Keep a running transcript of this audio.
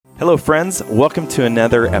Hello, friends. Welcome to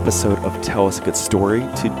another episode of Tell Us a Good Story.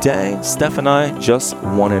 Today, Steph and I just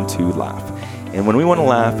wanted to laugh. And when we want to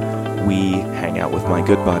laugh, we hang out with my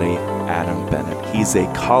good buddy, Adam Bennett. He's a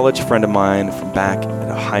college friend of mine from back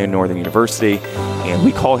at Ohio Northern University. And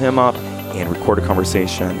we call him up and record a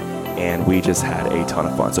conversation. And we just had a ton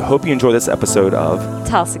of fun. So hope you enjoy this episode of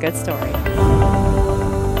Tell Us a Good Story.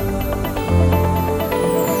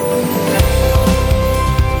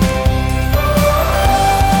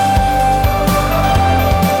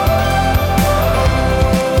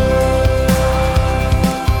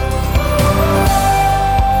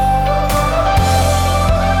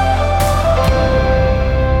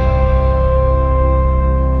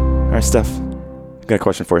 Steph, I got a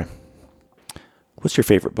question for you. What's your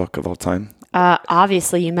favorite book of all time?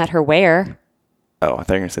 Obviously, You Met Her Where? Oh, I thought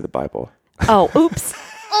you were going to say the Bible. Oh, oops.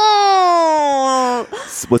 Oh.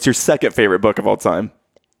 What's your second favorite book of all time?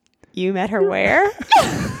 You Met Her Where?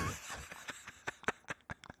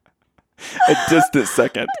 A distant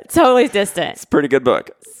second. Totally distant. It's a pretty good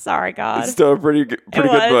book. Sorry, God. It's still a pretty good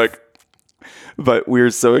book. But we're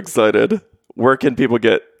so excited. Where can people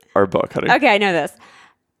get our book, honey? Okay, I know this.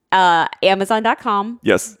 Amazon.com.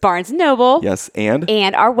 Yes. Barnes & Noble. Yes, and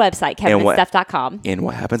our website, kevinandsteph.com. And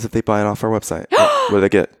what happens if they buy it off our website? What do they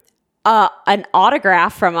get? An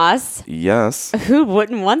autograph from us. Yes. Who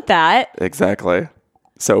wouldn't want that? Exactly.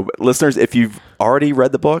 So, listeners, if you've already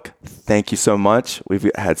read the book, thank you so much.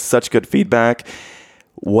 We've had such good feedback.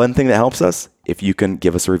 One thing that helps us, if you can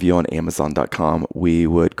give us a review on Amazon.com, we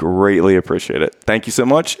would greatly appreciate it. Thank you so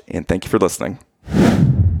much, and thank you for listening.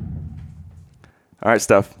 All right,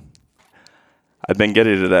 Steph. I've been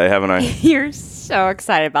giddy today, haven't I? You're so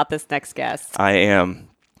excited about this next guest. I am.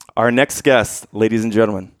 Our next guest, ladies and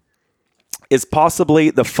gentlemen, is possibly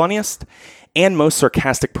the funniest and most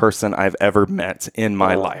sarcastic person I've ever met in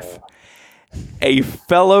my life. A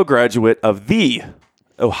fellow graduate of the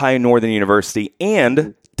Ohio Northern University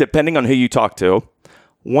and, depending on who you talk to,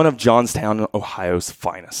 one of Johnstown, Ohio's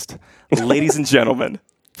finest. Ladies and gentlemen,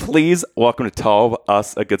 please welcome to Tell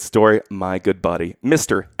Us a Good Story, my good buddy,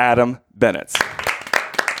 Mr. Adam Bennett.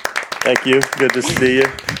 Thank you. Good to see you.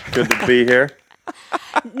 Good to be here.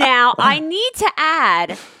 Now, I need to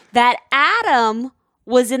add that Adam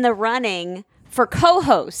was in the running for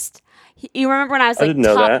co-host. You remember when I was like, I didn't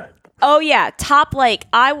know that. Oh, yeah. Top,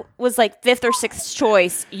 I was fifth or sixth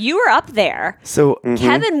choice. You were up there. So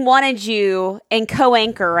Kevin wanted you in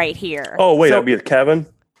co-anchor right here. Oh, wait, that'd be with Kevin?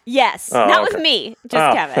 Yes. Oh, not okay. with me,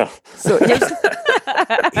 just Kevin. So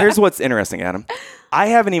here's what's interesting, Adam. I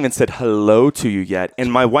haven't even said hello to you yet,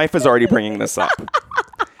 and my wife is already bringing this up.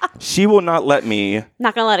 She will not let me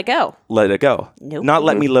Not going to let it go. let it go. Nope. Not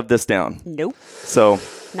let me live this down. Nope. So,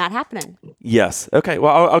 Not happening. yes. Okay,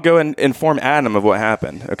 well, I'll go and inform Adam of what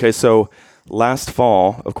happened. Okay, so last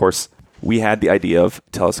fall, of course, we had the idea of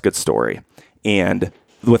Tell Us a Good Story, and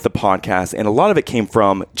with the podcast, and a lot of it came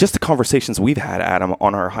from just the conversations we've had, Adam,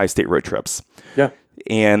 on our high state road trips. Yeah.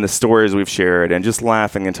 And the stories we've shared and just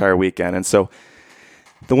laughing the entire weekend. And so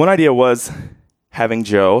the one idea was having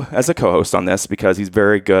Joe as a co-host on this because he's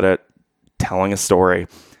very good at telling a story.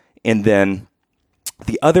 And then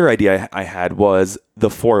the other idea I had was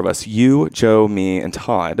the four of us, you, Joe, me, and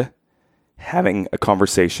Todd, having a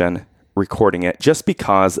conversation, recording it just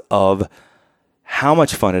because of how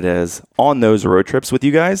much fun it is on those road trips with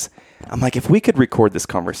you guys. I'm like, if we could record this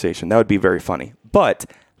conversation, that would be very funny.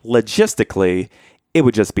 But logistically, it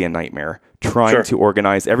would just be a nightmare trying to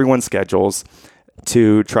organize everyone's schedules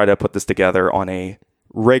to try to put this together on a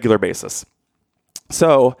regular basis.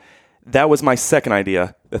 So that was my second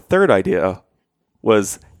idea. The third idea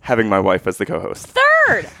was having my wife as the co-host.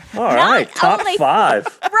 Third. All right. Top 5. Right.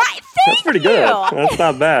 Thank That's pretty you. good. That's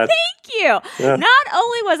not bad. Thank you. Yeah. Not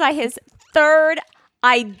only was I his third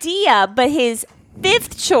idea, but his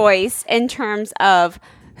fifth choice in terms of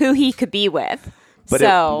who he could be with.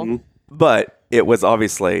 But it was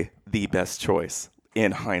obviously the best choice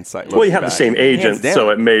in hindsight. Well, you have the same agent, Hands down. so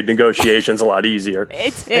it made negotiations a lot easier.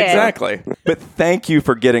 It did. Exactly. But thank you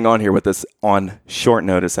for getting on here with us on short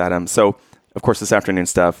notice, Adam. So, of course, this afternoon,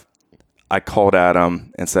 Steph, I called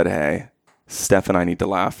Adam and said, hey, Steph and I need to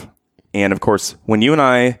laugh. And, of course, when you and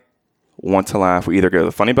I want to laugh, we either go to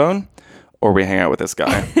the funny bone or we hang out with this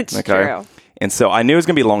guy. It's true. And so I knew it was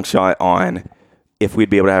going to be a long shot on if we'd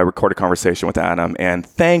be able to record a conversation with Adam. And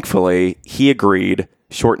thankfully, he agreed,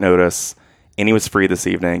 short notice, and he was free this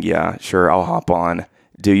evening. Yeah, sure, I'll hop on,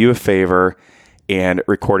 do you a favor, and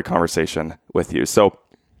record a conversation with you. So,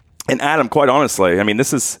 and Adam, quite honestly, I mean,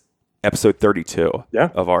 this is episode 32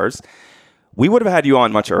 of ours. We would have had you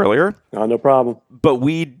on much earlier. Oh, no problem. But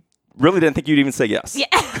we really didn't think you'd even say yes. Yeah.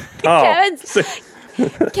 Oh. Kevin's,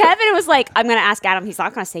 Kevin was like, I'm going to ask Adam. He's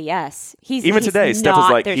not going to say yes. Even today, Steph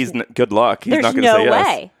was like, good luck. He's not going to say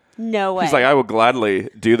yes. No way. He's like, I will gladly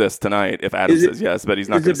do this tonight if Adam says yes, but he's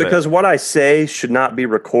not going to say it. Because what I say should not be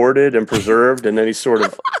recorded and preserved in any sort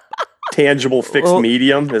of tangible fixed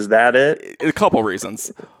medium? Is that it? A couple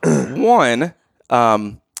reasons. One,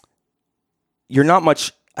 you're not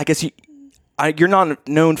much, I guess you're not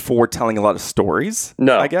known for telling a lot of stories.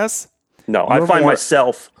 No. I guess. No, I find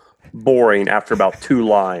myself boring after about 2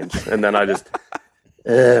 lines, and then I just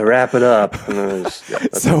wrap it up. And then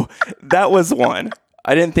so that was one.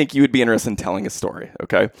 I didn't think you would be interested in telling a story,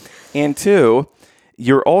 okay? And 2,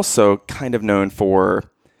 you're also kind of known for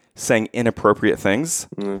saying inappropriate things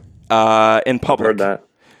in public. I've heard that.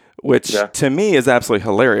 Which to me is absolutely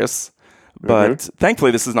hilarious. But thankfully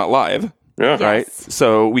this is not live. Yeah. Right? Yes.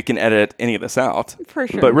 So we can edit any of this out. For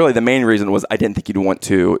sure. But really the main reason was I didn't think you'd want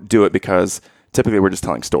to do it because typically we're just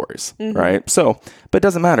telling stories, right? So, but it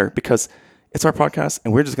doesn't matter because it's our podcast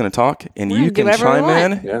and we're just going to talk and you can chime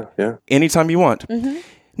in anytime you want.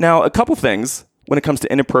 Now, a couple things when it comes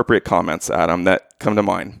to inappropriate comments, Adam, that come to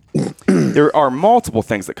mind. There are multiple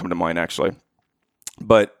things that come to mind, actually.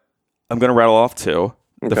 But I'm going to rattle off 2.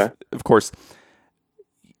 Okay. Of course,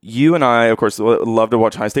 you and I, of course, love to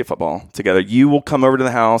watch High State football together. You will come over to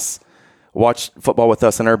the house, watch football with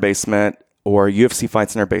us in our basement or UFC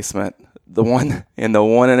fights in our basement. The one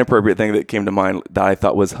inappropriate thing that came to mind that I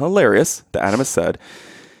thought was hilarious that Adam has said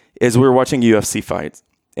is we were watching UFC fights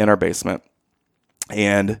in our basement.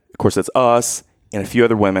 And of course it's us and a few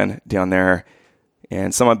other women down there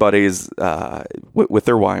and some of my buddies with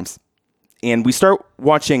their wives. And we start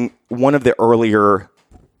watching one of the earlier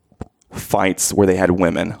fights where they had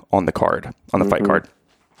women on the card, on the fight card.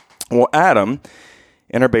 Well, Adam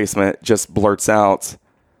in our basement just blurts out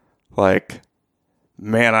like,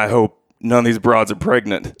 man, I hope none of these broads are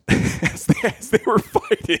pregnant as they were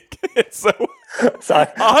fighting. So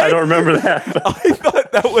I don't remember that. I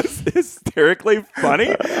thought that was hysterically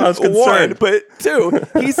funny. I was concerned. 1, but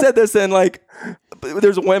 2, he said this in like,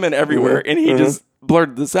 there's women everywhere, and he just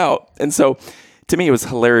blurted this out. And so to me, it was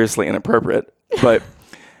hilariously inappropriate, but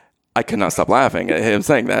I could not stop laughing at him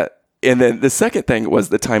saying that. And then the second thing was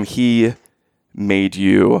the time he made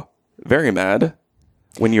you very mad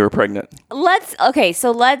when you were pregnant. Let's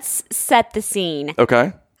set the scene.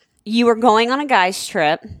 Okay. You were going on a guy's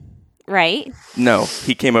trip, right? No,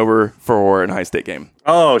 he came over for an High State game.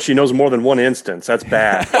 Oh, she knows more than one instance. That's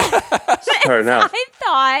bad. Sorry, now. I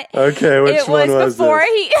thought Okay, which it one was was before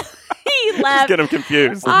this? he Just left. get him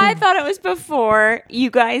confused. I thought it was before you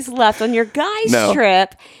guys left on your guys' No.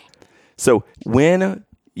 trip. So when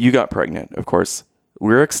you got pregnant, of course,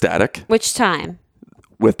 we were ecstatic Which time?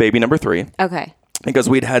 with baby number 3 Okay. because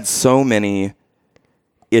we'd had so many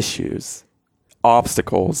issues,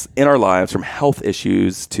 obstacles in our lives, from health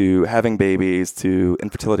issues to having babies to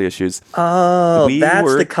infertility issues. Oh,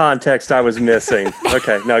 that's the context I was missing.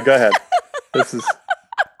 Okay, now go ahead. This is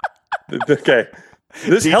okay.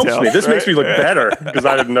 This helps me. This makes me look better because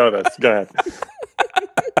I didn't know this. Go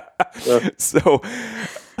ahead. So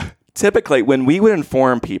typically when we would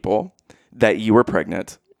inform people that you were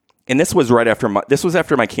pregnant, and this was after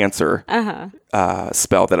my cancer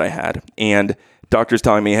spell that I had, and doctors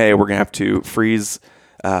telling me, hey, we're gonna have to freeze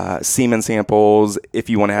semen samples if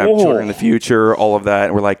you want to have children in the future, all of that.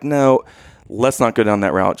 And we're like, no, let's not go down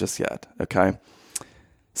that route just yet. Okay.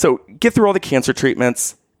 So get through all the cancer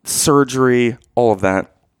treatments, surgery, all of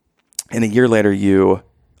that. And a year later, you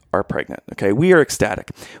are pregnant. Okay. We are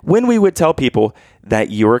ecstatic. When we would tell people that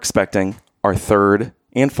you were expecting our 3rd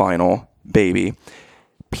and final baby,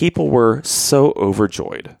 people were so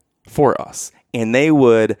overjoyed for us, and they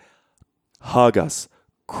would hug us,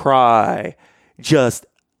 cry, just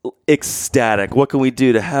ecstatic. What can we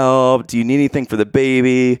do to help? Do you need anything for the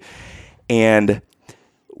baby? And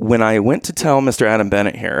when I went to tell Mr. Adam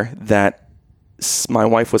Bennett here that my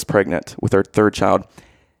wife was pregnant with our 3rd child,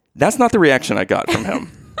 that's not the reaction I got from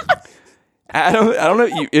him. Adam, I don't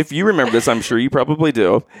know if you remember this. I'm sure you probably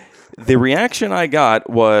do. The reaction I got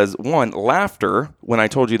was, 1, laughter when I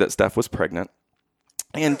told you that Steph was pregnant.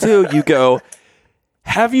 And 2, you go,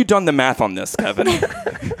 have you done the math on this, Kevin?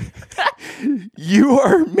 You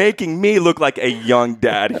are making me look like a young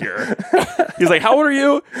dad here. He's like, how old are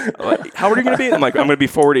you? Like, how old are you going to be? I'm like, I'm going to be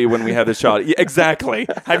 40 when we have this child. Yeah, exactly.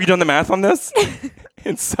 Have you done the math on this?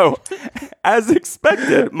 And so, as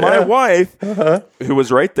expected, my wife, who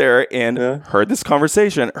was right there and heard this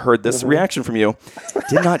conversation, heard this reaction from you,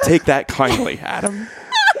 did not take that kindly, Adam.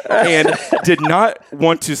 And did not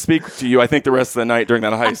want to speak to you, I think, the rest of the night during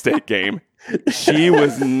that Ohio State game. She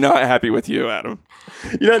was not happy with you, Adam.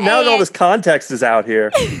 You know, now that all this context is out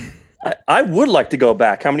here, I would like to go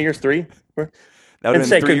back. How many years? 3? And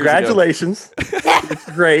say congratulations.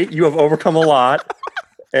 It's great. You have overcome a lot.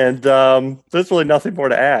 And there's really nothing more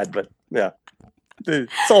to add. But yeah,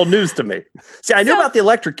 it's all news to me. See, I knew about the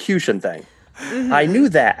electrocution thing. Mm-hmm. I knew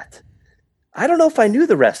that. I don't know if I knew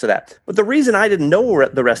the rest of that. But the reason I didn't know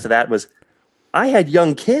the rest of that was I had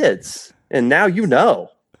young kids. And now you know.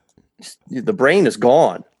 The brain is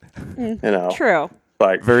gone. True.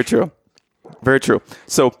 But very true. Very true.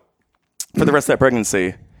 So for the rest of that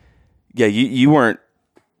pregnancy, yeah, you weren't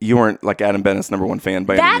like Adam Bennett's number one fan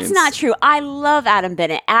by any means. That's not true. I love Adam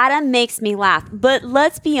Bennett. Adam makes me laugh. But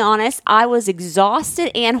let's be honest, I was exhausted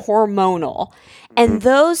and hormonal. And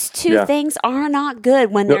those two things are not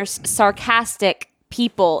good when there's sarcastic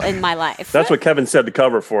people in my life. That's what Kevin said to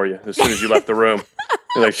cover for you as soon as you left the room.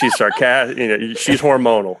 Like, she's sarcastic, she's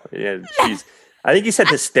hormonal. Yeah, I think he said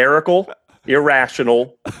hysterical,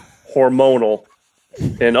 irrational, hormonal,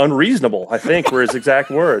 and unreasonable, I think, were his exact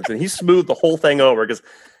words. And he smoothed the whole thing over because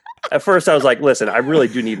at first I was like, listen, I really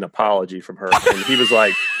do need an apology from her. And he was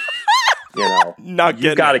like,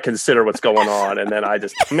 you've got to consider what's going on. And then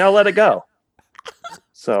I'll let it go.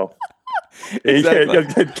 So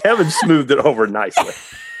exactly. Kevin smoothed it over nicely.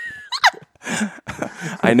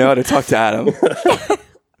 I know how to talk to Adam.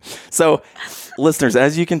 So, listeners,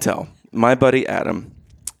 as you can tell, my buddy Adam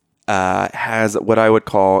has what I would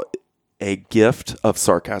call a gift of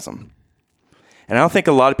sarcasm. And I don't think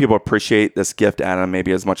a lot of people appreciate this gift, Adam,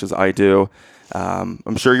 maybe as much as I do.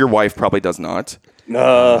 I'm sure your wife probably does not.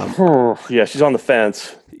 Yeah, she's on the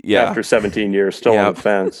fence. Yeah. After 17 years, still on the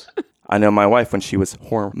fence. I know my wife, when she was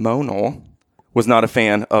hormonal, was not a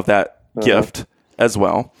fan of that gift as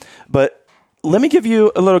well. But let me give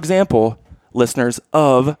you a little example, listeners,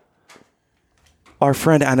 of our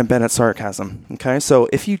friend Adam Bennett's sarcasm. Okay, so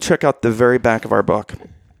if you check out the very back of our book,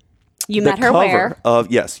 you met her where?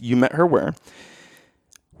 Yes, you met her where?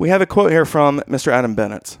 We have a quote here from Mr. Adam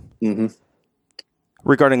Bennett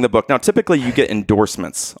regarding the book. Now, typically you get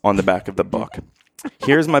endorsements on the back of the book.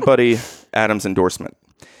 Here's my buddy Adam's endorsement.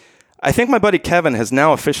 I think my buddy Kevin has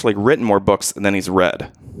now officially written more books than he's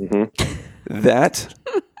read. That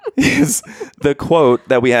is the quote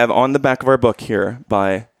that we have on the back of our book here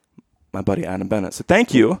by my buddy Adam Bennett. So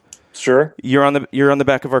thank you. Sure. You're on the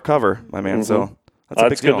back of our cover, my man. So that's a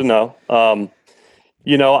big deal. Good to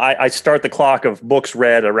know. I start the clock of books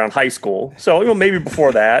read around high school. So maybe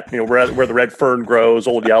before that, where the red fern grows,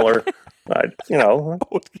 Old Yeller. I don't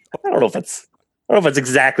know if it's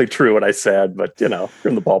exactly true what I said, but you're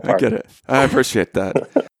in the ballpark. I get it. I appreciate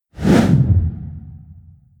that.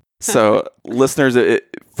 So, listeners,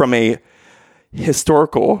 from a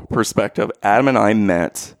historical perspective, Adam and I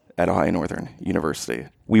met at Ohio Northern University.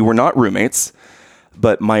 We were not roommates,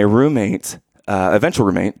 but my roommate, eventual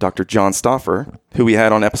roommate, Dr. John Stauffer, who we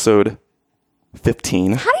had on episode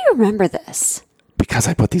 15. How do you remember this? Because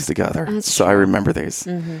I put these together. That's true. I remember these.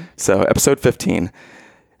 So, episode 15.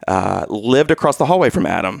 Lived across the hallway from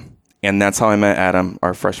Adam, and that's how I met Adam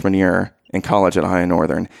our freshman year in college at Ohio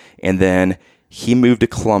Northern. And then he moved to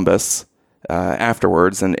Columbus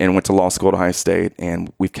afterwards and went to law school at Ohio State,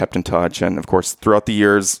 and we've kept in touch. And of course, throughout the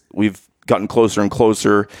years, we've gotten closer and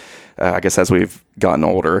closer, I guess, as we've gotten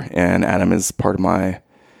older. And Adam is part of my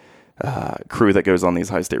crew that goes on these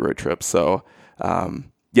high state road trips. So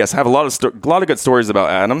yes, I have a lot of good stories about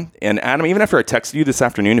Adam. And Adam, even after I texted you this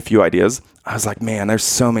afternoon a few ideas, I was like, man, there's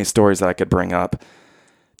so many stories that I could bring up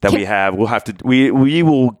that we have. We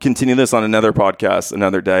will continue this on another podcast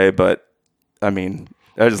another day. But I mean,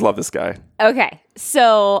 I just love this guy. Okay,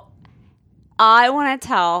 so I want to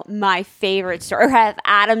tell my favorite story, or have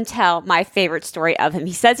Adam tell my favorite story of him.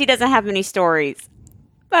 He says he doesn't have many stories,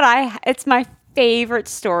 but it's my favorite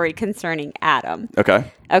story concerning Adam.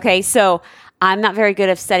 Okay, so I'm not very good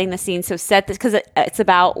at setting the scene, so set this, because it's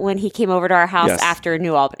about when he came over to our house after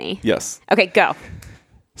New Albany. Yes. Okay, go.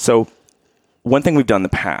 So one thing we've done in the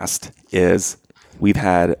past is we've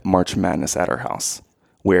had March Madness at our house,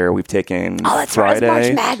 where we've taken Friday. Right,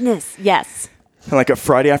 March Madness. Yes. Like a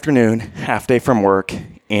Friday afternoon, half day from work,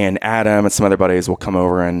 and Adam and some other buddies will come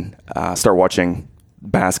over and start watching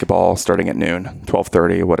basketball starting at noon,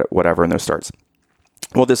 12:30, whatever, and those starts.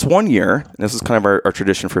 Well, this one year, this is kind of our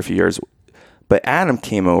tradition for a few years, but Adam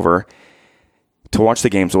came over to watch the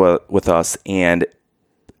games with us, and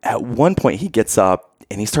at one point he gets up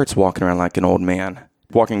and he starts walking around like an old man,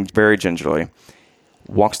 walking very gingerly,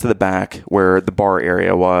 walks to the back where the bar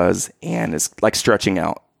area was, and is like stretching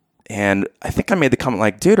out. And I think I made the comment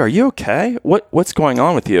like, dude, are you okay? What's going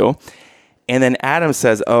on with you? And then Adam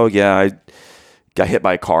says, oh yeah, I got hit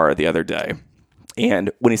by a car the other day.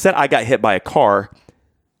 And when he said I got hit by a car,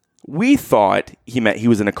 we thought he meant he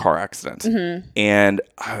was in a car accident. And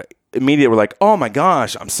immediately we're like, oh my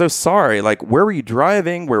gosh, I'm so sorry. Like, where were you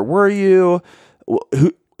driving? Where were you?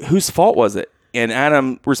 Whose fault was it? And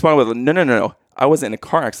Adam responded with, no. I wasn't in a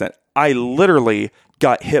car accident. I literally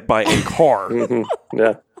got hit by a car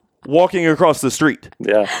Yeah. walking across the street.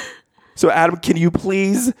 Yeah. So Adam, can you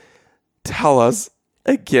please tell us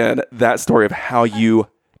again that story of how you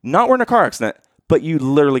not were in a car accident, but you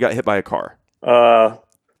literally got hit by a car?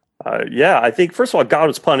 Yeah, I think, first of all, God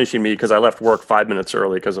was punishing me because I left work 5 minutes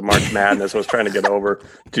early because of March Madness. I was trying to get over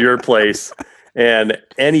to your place. And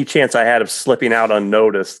any chance I had of slipping out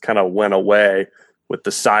unnoticed kind of went away with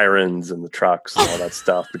the sirens and the trucks and all that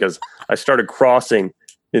stuff, because I started crossing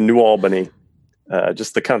in New Albany,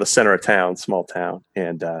 just the kind of the center of town, small town.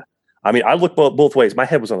 And I looked both ways. My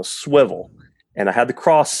head was on a swivel, and I had the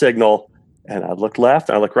cross signal. And I looked left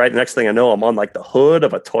and I looked right. Next thing I know, I'm on like the hood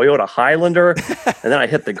of a Toyota Highlander. And then I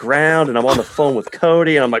hit the ground and I'm on the phone with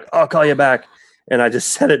Cody. And I'm like, I'll call you back. And I just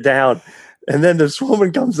set it down. And then this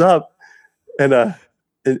woman comes up and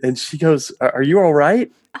she goes, are you all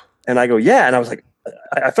right? And I go, yeah. And I was like,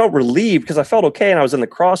 I felt relieved because I felt okay. And I was in the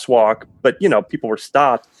crosswalk, but people were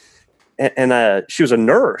stopped. And she was a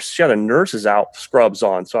nurse. She had a nurse's out scrubs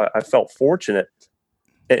on. So I felt fortunate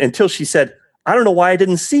until she said, I don't know why I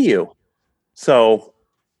didn't see you. So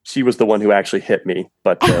she was the one who actually hit me,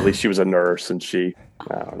 but at least she was a nurse, and she,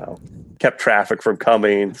 I don't know, kept traffic from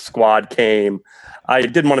coming. Squad came. I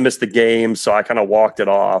didn't want to miss the game, so I kind of walked it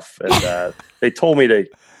off. And they told me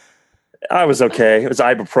I was okay. It was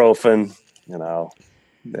ibuprofen,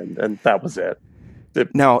 and that was it.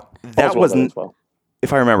 Now, that wasn't,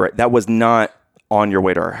 if I remember it, that was not on your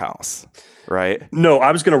way to our house, right? No,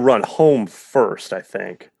 I was going to run home first, I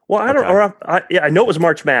think. Well, I don't know. I know it was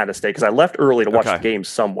March Madness Day because I left early to watch the game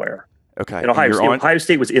somewhere. Okay. And Ohio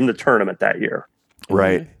State was in the tournament that year.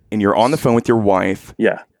 Right. And you're on the phone with your wife.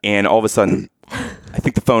 Yeah. And all of a sudden, I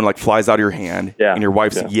think the phone flies out of your hand. Yeah. And your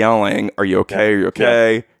wife's yelling, "Are you okay? Yeah. Are you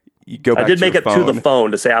okay?" Yeah. You go back. I did make it to the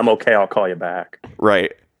phone to say, "I'm okay. I'll call you back."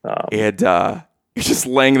 Right. And you're just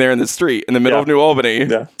laying there in the street in the middle of New Albany.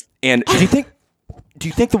 Yeah. And do you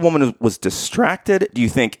think the woman was distracted? Do you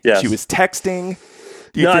think she was texting?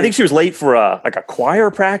 I think she was late for a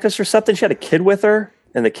choir practice or something. She had a kid with her,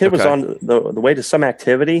 and the kid was on the way to some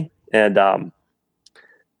activity. And I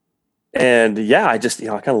just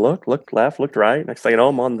I kind of looked left, looked right. Next thing you know,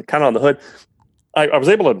 I'm on the hood. I was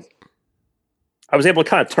able to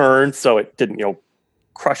kind of turn so it didn't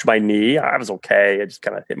crush my knee. I was okay. It just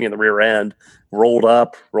kind of hit me in the rear end, rolled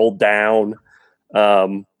up, rolled down.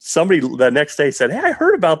 Somebody the next day said, "Hey, I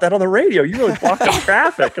heard about that on the radio. You really blocked up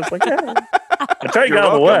traffic." I was like, "Yeah." I tried to get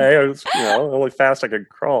out of the way. I was, the only fast I could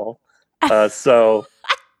crawl. So,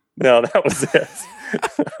 that was it.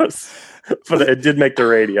 But it did make the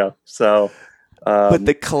radio. So, but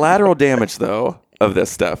the collateral damage, though, of this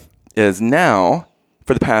stuff is now,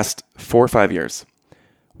 for the past 4 or 5 years,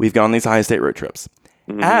 we've gone on these Ohio State road trips.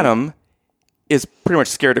 Mm-hmm. Adam is pretty much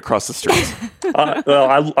scared to cross the street.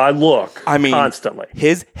 I look constantly.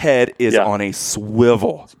 His head is on a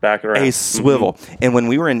swivel. It's back around. A swivel. Mm-hmm. And when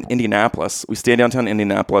we were in Indianapolis, we stayed downtown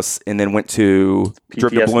Indianapolis and then went to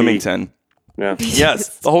drove to Bloomington. Yeah.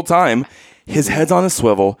 Yes, the whole time. His head's on a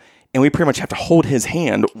swivel, and we pretty much have to hold his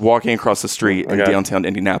hand walking across the street in downtown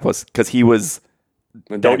Indianapolis because he was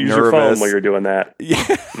Don't use your phone while you're doing that.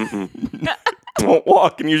 Yeah. Don't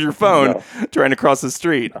walk and use your phone trying to cross the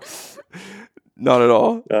street. Not at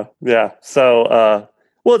all. Yeah. So,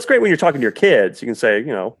 it's great when you're talking to your kids. You can say,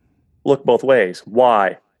 look both ways.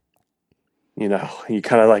 Why? You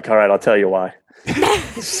kind of like, all right, I'll tell you why.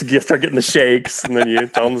 You start getting the shakes, and then you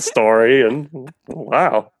tell them the story, and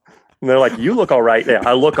wow. And they're like, you look all right. Yeah,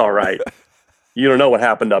 I look all right. You don't know what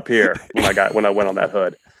happened up here when I went on that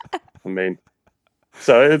hood. I mean,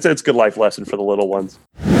 so it's a good life lesson for the little ones.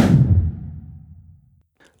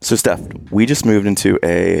 So, Steph, we just moved into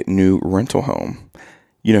a new rental home.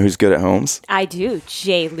 You know who's good at homes? I do.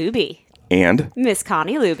 Jay Luby. And? Miss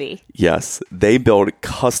Connie Luby. Yes. They build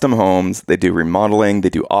custom homes. They do remodeling. They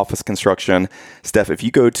do office construction. Steph, if you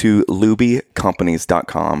go to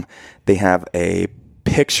lubycompanies.com, they have a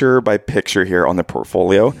picture by picture here on their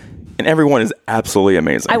portfolio. And everyone is absolutely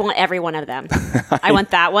amazing. I want every one of them. I want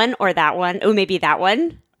that one or that one. Oh, maybe that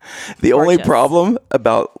one. The only problem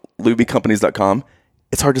about lubycompanies.com,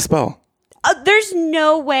 it's hard to spell. There's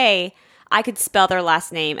no way I could spell their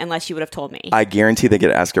last name unless you would have told me. I guarantee they get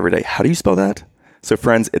asked every day, how do you spell that? So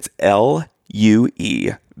friends, it's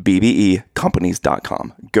LUEBBE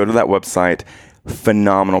companies.com. Go to that website.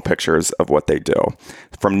 Phenomenal pictures of what they do.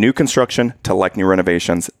 From new construction to new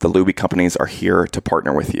renovations, the Luby companies are here to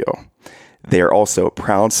partner with you. They are also a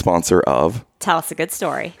proud sponsor of Tell Us a Good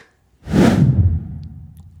Story.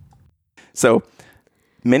 So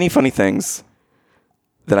many funny things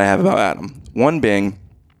that I have about Adam. One being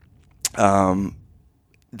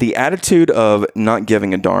the attitude of not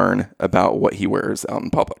giving a darn about what he wears out in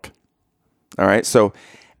public. All right. So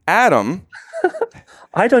Adam...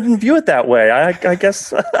 I didn't view it that way. I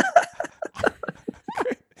guess.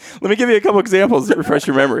 Let me give you a couple examples to refresh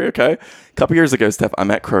your memory, okay? A couple years ago, Steph,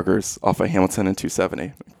 I'm at Kroger's off of Hamilton and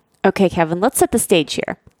 270. Okay, Kevin, let's set the stage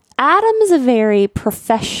here. Adam is a very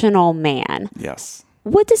professional man. Yes.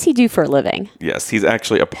 What does he do for a living? Yes, he's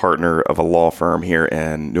actually a partner of a law firm here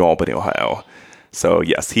in New Albany, Ohio. So,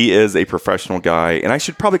 yes, he is a professional guy. And I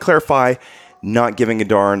should probably clarify, not giving a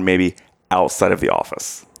darn maybe outside of the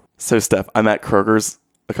office. So, Steph, I'm at Kroger's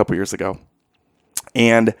a couple years ago.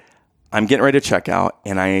 And I'm getting ready to check out.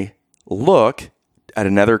 And I look at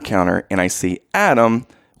another counter and I see Adam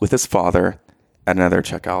with his father at another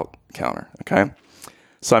checkout counter. Okay.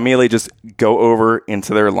 So I immediately just go over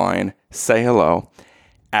into their line, say hello.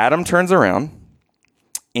 Adam turns around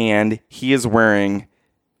and he is wearing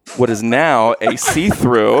what is now a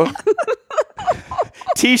see-through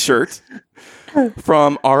t-shirt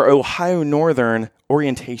from our Ohio Northern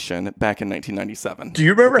orientation back in 1997. Do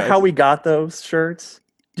you remember how we got those shirts?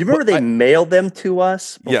 Do you remember they mailed them to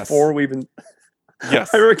us before we even...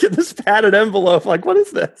 Yes. I remember getting this padded envelope. Like, what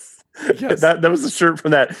is this? Yes. That was a shirt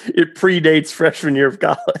from that. It predates freshman year of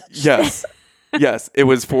college. Yes. Yes. It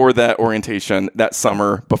was for that orientation that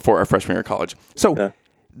summer before our freshman year of college. So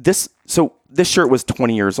this shirt was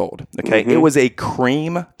 20 years old. Okay. Mm-hmm. It was a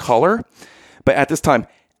cream color, but at this time,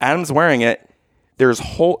 Adam's wearing it. There's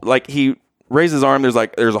he raised his arm. There's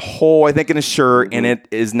a hole, I think, in his shirt, and it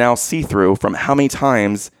is now see-through from how many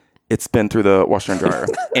times it's been through the washer and dryer.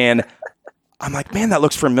 And I'm like, man, that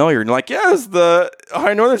looks familiar. And you're like, yes, the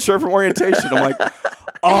Ohio Northern shirt from orientation. I'm like,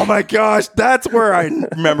 oh my gosh, that's where I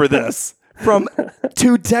remember this from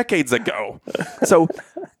 2 decades ago. So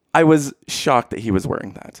I was shocked that he was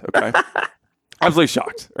wearing that. Okay. Absolutely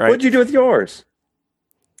shocked. Right. What'd you do with yours?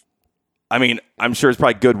 I mean, I'm sure it's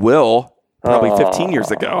probably Goodwill probably 15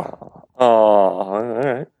 years ago. Oh, all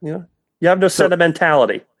right. Yeah. You have no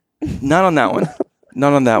sentimentality. Not on that one.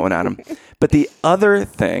 Not on that one, Adam. But the other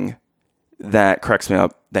thing that cracks me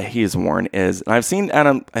up that he has worn is, and I've seen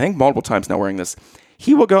Adam, I think multiple times now wearing this,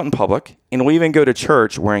 he will go out in public and will even go to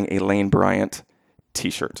church wearing a Lane Bryant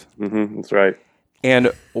t-shirt. Mm-hmm, that's right.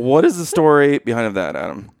 And what is the story behind that,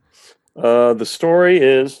 Adam? The story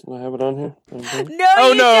is, do I have it on here? No,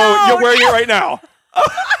 oh, no, don't. You're wearing it right now.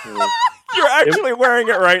 You're actually wearing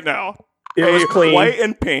it right now. It was clean. White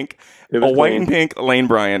and pink. White and pink Lane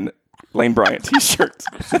Bryant t-shirt.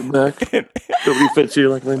 Nobody fits you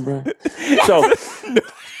like Lane Bryant.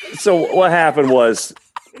 So what happened was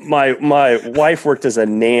my wife worked as a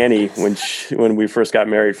nanny when we first got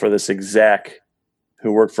married for this exec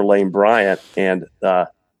who worked for Lane Bryant, and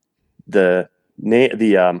the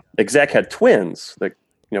exec had twins that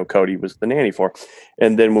Cody was the nanny for,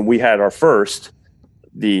 and then when we had our first,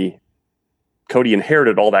 Cody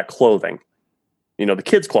inherited all that clothing, the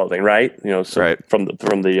kids' clothing, right? Right. from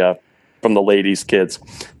the ladies' kids,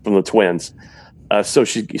 from the twins. So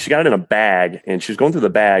she got it in a bag, and she was going through the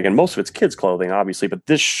bag, and most of it's kids' clothing, obviously. But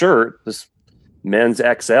this shirt, this men's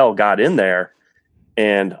XL, got in there,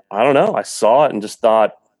 and I don't know. I saw it and just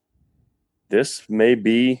thought, this may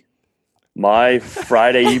be my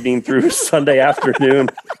Friday evening through Sunday afternoon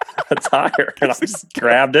attire. And I just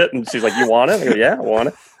grabbed it, and she's like, "You want it?" I go, "Yeah, I want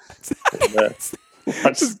it."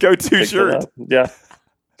 Just go-to shirt. Yeah.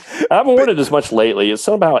 I haven't worn it as much lately. It's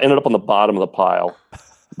somehow ended up on the bottom of the pile.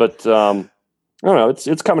 But I don't know.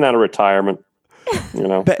 It's coming out of retirement.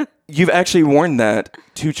 But you've actually worn that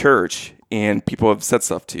to church, and people have said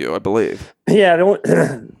stuff to you, I believe. Yeah.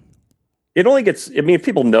 It only gets. I mean, if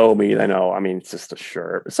people know me, they know. I mean, it's just a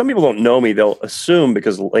shirt. But some people don't know me. They'll assume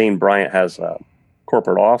because Lane Bryant has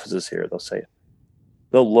corporate offices here.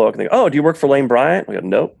 They'll look and they go, "Oh, do you work for Lane Bryant?" I go,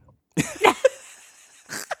 "Nope."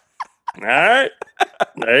 All right,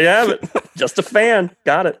 there you have it. Just a fan.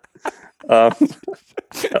 Got it.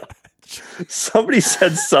 Somebody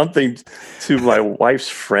said something to my wife's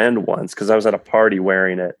friend once because I was at a party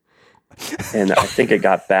wearing it, and I think it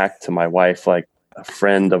got back to my wife. Like a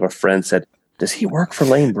friend of a friend said, "Does he work for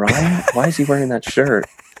Lane Bryant? Why is he wearing that shirt?"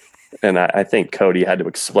 And I think Cody had to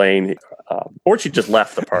explain, or she just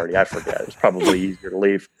left the party. I forget. It was probably easier to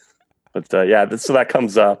leave. But so that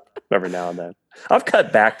comes up every now and then. I've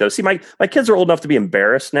cut back though. See, my kids are old enough to be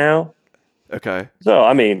embarrassed now. Okay. So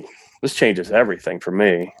I mean, this changes everything for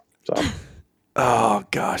me. So. Oh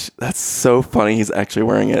gosh, that's so funny. He's actually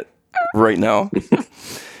wearing it right now.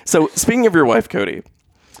 So speaking of your wife, Cody,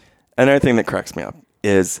 another thing that cracks me up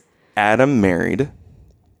is Adam married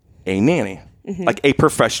a nanny, like a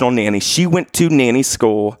professional nanny. She went to nanny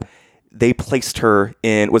school. They placed her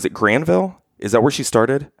in, was it Granville? Is that where she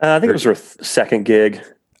started? I think it was her second gig.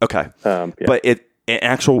 Okay. But an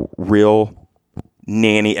actual real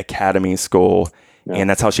nanny academy school. Yeah. And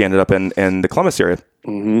that's how she ended up in the Columbus area.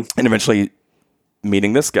 And eventually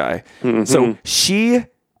meeting this guy. So she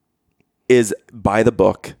is by the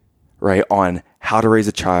book, right, on how to raise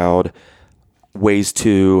a child, ways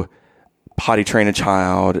to potty train a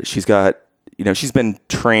child. She's got, she's been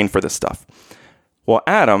trained for this stuff. Well,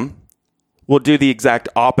 Adam will do the exact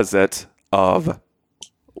opposite of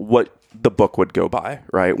what the book would go by,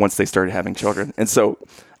 right, once they started having children. And so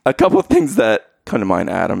a couple of things that come to mind,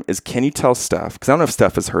 Adam, is can you tell Steph, because I don't know if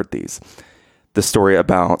Steph has heard the story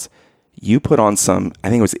about you put on some, I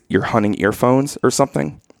think it was your hunting earphones or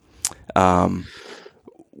something.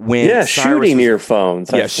 Shooting earphones.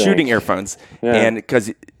 Yeah, shooting earphones. Yeah. And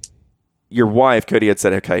because your wife, Cody, had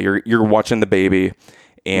said, okay, you're watching the baby,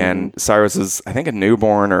 and Cyrus is, I think, a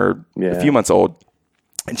newborn or a few months old.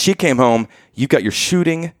 And she came home, you've got your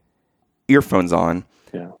shooting earphones on,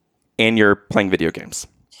 and you're playing video games.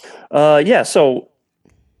 So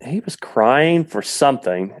he was crying for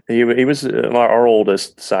something. He was our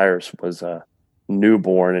oldest, Cyrus, was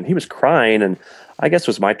newborn, and he was crying, and I guess it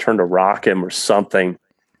was my turn to rock him or something.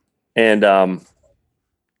 And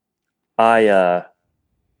I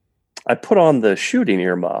put on the shooting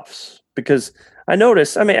earmuffs because I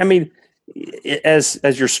noticed. I mean, as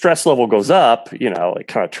your stress level goes up, it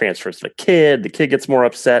kind of transfers to the kid. The kid gets more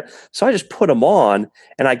upset, so I just put them on.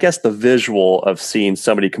 And I guess the visual of seeing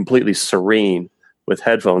somebody completely serene with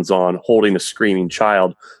headphones on, holding a screaming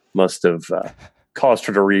child, must have caused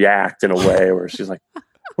her to react in a way where she's like,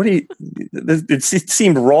 "What do you?" It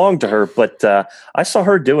seemed wrong to her, but I saw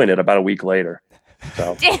her doing it about a week later.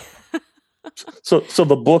 So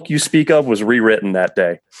the book you speak of was rewritten that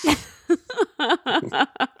day.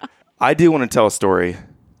 I do want to tell a story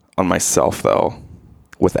on myself, though,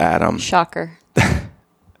 with Adam. Shocker.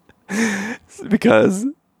 Because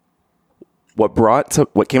what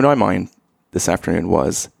came to my mind this afternoon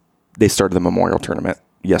was they started the Memorial Tournament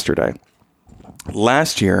yesterday.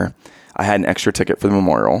 Last year, I had an extra ticket for the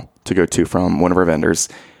Memorial to go to from one of our vendors.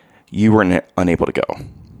 You were unable to go. Do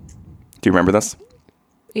you remember this?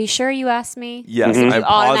 Are you sure you asked me? Yes, I'm positive.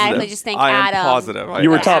 automatically just think Adam. I'm positive. You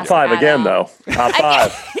were top 5 again, though. Top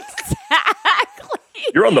 5.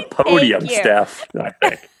 Exactly. You're on the podium, Steph, I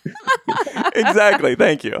think. Exactly.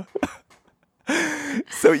 Thank you.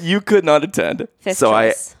 So you could not attend. Fifth so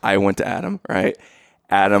choice. I went to Adam, right?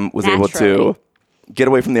 Adam was able to get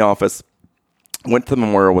away from the office, went to the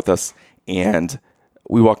memorial with us, and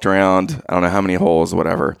we walked around, I don't know how many holes,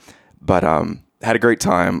 whatever, but had a great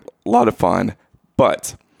time, a lot of fun.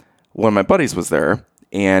 But one of my buddies was there,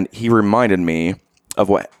 and he reminded me of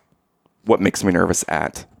what makes me nervous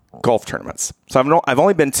at golf tournaments. So I've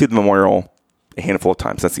only been to the Memorial a handful of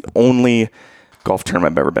times. That's the only golf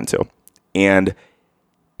tournament I've ever been to. And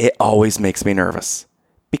it always makes me nervous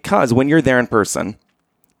because when you're there in person,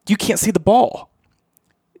 you can't see the ball.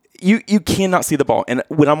 You cannot see the ball. And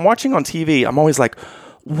when I'm watching on TV, I'm always like,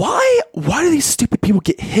 why do these stupid people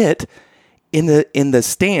get hit in the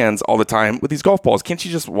stands all the time with these golf balls? Can't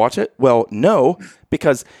you just watch it? Well, no,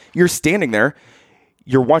 because you're standing there,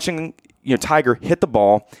 you're watching, Tiger hit the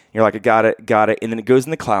ball. You're like, I got it. And then it goes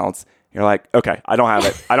in the clouds. You're like, okay, I don't have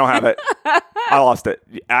it. I lost it.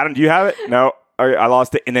 Adam, do you have it? No. All right, I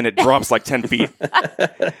lost it. And then it drops like 10 feet,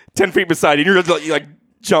 10 feet beside you. And you like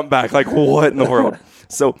jump back, like what in the world?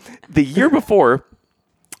 So the year before,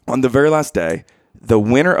 on the very last day, the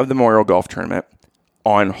winner of the Memorial Golf Tournament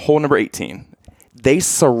on hole number 18, they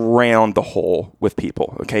surround the hole with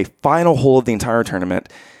people. Okay, final hole of the entire tournament.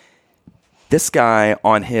 This guy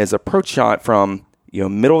on his approach shot from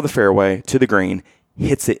middle of the fairway to the green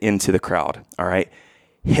hits it into the crowd. All right,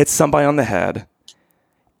 hits somebody on the head,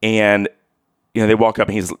 and they walk up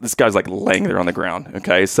and this guy's like laying there on the ground.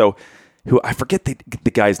 Okay, so I forget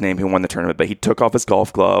the guy's name who won the tournament, but he took off his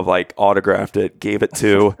golf glove, like autographed it, gave it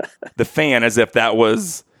to the fan as if that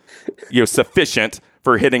was sufficient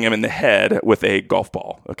for hitting him in the head with a golf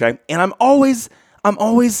ball. Okay, and I'm always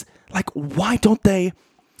like, why don't they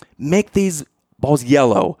make these balls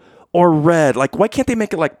yellow or red? Like, why can't they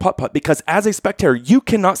make it like putt-putt? Because as a spectator, you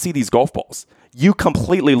cannot see these golf balls. You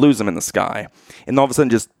completely lose them in the sky. And all of a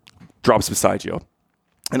sudden just drops beside you.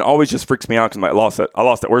 And always just freaks me out because I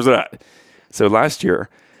lost it. Where's it at? So last year,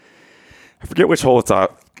 I forget which hole it's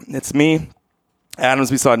at. It's me, Adam's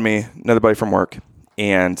beside me, another buddy from work.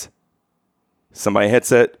 And Somebody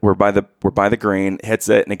hits it. We're by the green, hits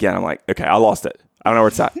it. And again, I'm like, okay, I lost it. I don't know where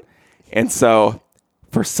it's at. And so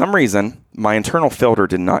for some reason, my internal filter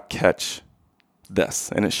did not catch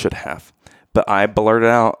this, and it should have. But I blurted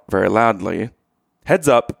out very loudly, heads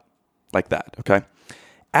up, like that, okay?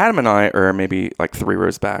 Adam and I are maybe like 3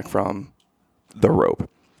 rows back from the rope.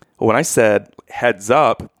 When I said heads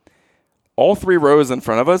up, all 3 rows in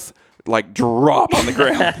front of us like drop on the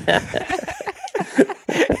ground.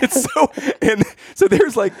 and so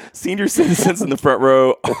there's like senior citizens in the front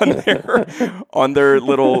row on their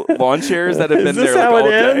little lawn chairs that have been there like all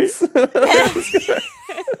day.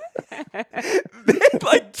 They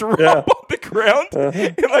like drop on the ground,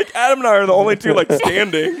 and like Adam and I are the only 2 like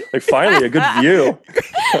standing. Like finally a good view.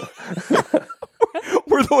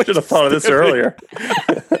 We're the only Should have thought of this earlier.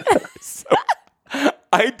 So,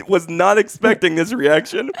 I was not expecting this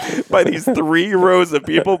reaction by these 3 rows of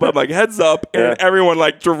people, but I'm like, heads up, and everyone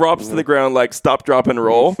like drops to the ground, like stop, drop, and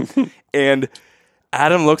roll. And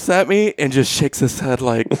Adam looks at me and just shakes his head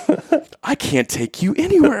like, I can't take you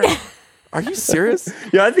anywhere. Are you serious?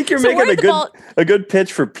 Yeah, I think you're making a good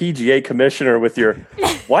pitch for PGA commissioner with your,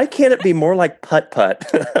 why can't it be more like putt-putt?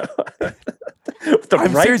 With the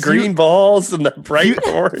bright green balls and the bright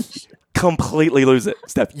orange. Completely lose it,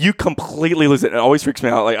 Steph. You completely lose it. It always freaks me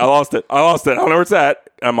out. Like, I lost it. I don't know where it's at.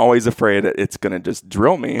 I'm always afraid it's going to just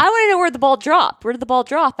drill me. I want to know where the ball dropped. Where did the ball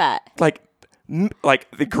drop at? Like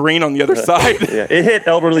the green on the other side. Yeah, it hit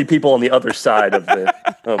elderly people on the other side of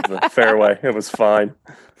the fairway. It was fine.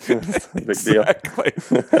 Big deal.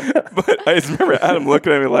 But I just remember Adam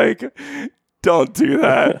looking at me like, don't do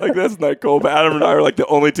that. Like, that's not cool. But Adam and I are like the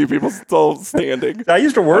only 2 people still standing. I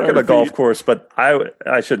used to work at a golf course, but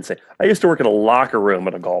I shouldn't say. I used to work in a locker room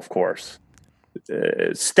at a golf course.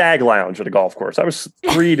 Stag lounge at a golf course. I was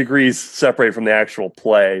 3 degrees separated from the actual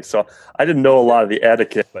play. So I didn't know a lot of the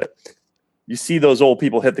etiquette, but you see those old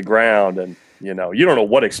people hit the ground and, you don't know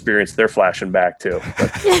what experience they're flashing back to.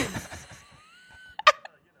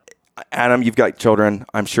 Adam, you've got children.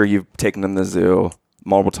 I'm sure you've taken them to the zoo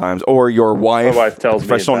multiple times, or your wife, my wife tells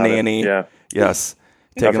professional me nanny. It. Yeah. Yes.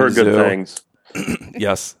 I've heard good things.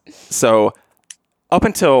 Yes. So up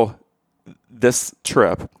until this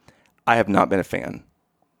trip, I have not been a fan.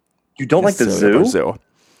 You don't like the zoo?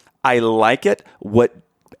 I like it. What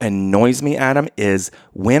annoys me, Adam, is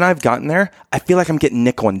when I've gotten there, I feel like I'm getting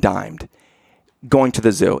nickel and dimed going to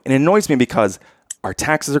the zoo. And it annoys me because our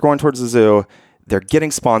taxes are going towards the zoo. They're getting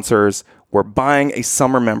sponsors. We're buying a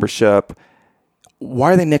summer membership.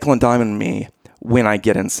 Why are they nickel and diming me when I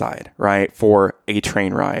get inside, right? For a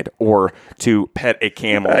train ride, or to pet a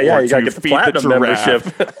camel, or to feed the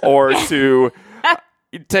giraffe, or to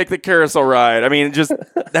take the carousel ride. I mean,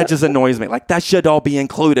 that just annoys me. Like, that should all be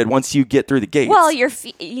included once you get through the gates. Well,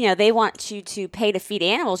 they want you to pay to feed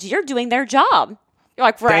animals. You're doing their job. You're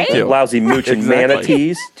like, right? Thank you. Lousy mooching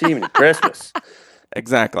manatees. Jiminy Christmas.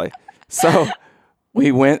 Exactly. So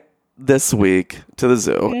we went this week to the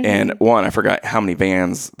zoo, and I forgot how many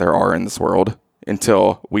vans there are in this world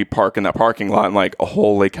until we park in that parking lot, and like,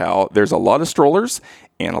 holy cow, there's a lot of strollers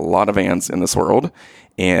and a lot of vans in this world,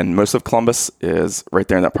 and most of Columbus is right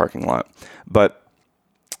there in that parking lot. But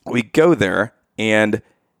we go there, and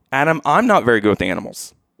Adam, I'm not very good with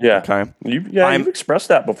animals. Yeah. Okay. You've expressed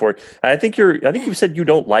that before. I think you said you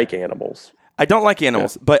don't like animals. I don't like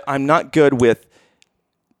animals, but I'm not good with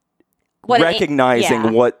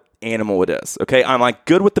recognizing what animal it is. Okay, I'm like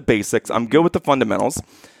good with the basics. I'm good with the fundamentals.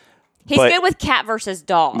 He's good with cat versus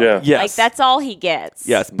dog. Yeah. Yes. Like, that's all he gets.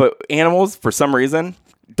 Yes, but animals, for some reason,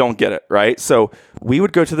 don't get it, right? So we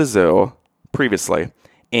would go to the zoo previously,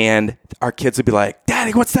 and our kids would be like,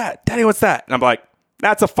 Daddy, what's that? Daddy, what's that? And I'm like,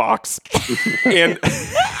 that's a fox. and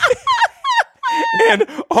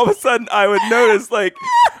all of a sudden, I would notice like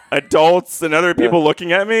adults and other people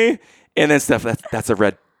looking at me, and then stuff. That's a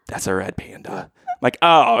red panda. Like,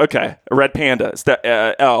 oh, okay, a red panda.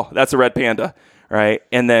 That's a red panda, right?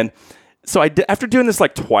 And then, so after doing this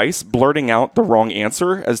like twice, blurting out the wrong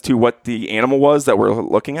answer as to what the animal was that we're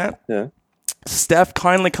looking at, Steph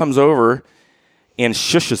kindly comes over and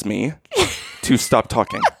shushes me to stop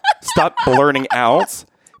talking. Stop blurting out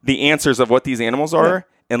the answers of what these animals are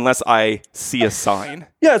unless I see a sign.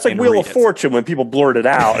 Yeah, it's like Wheel of Fortune when people blurt it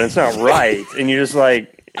out and it's not right, and you're just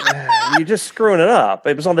like, you're just screwing it up.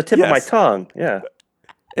 It was on the tip of my tongue. Yeah.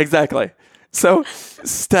 Exactly. So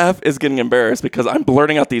Steph is getting embarrassed because I'm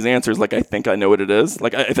blurting out these answers like I think I know what it is.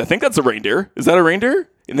 Like, I think that's a reindeer. Is that a reindeer?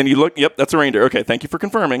 And then you look, yep, that's a reindeer. Okay, thank you for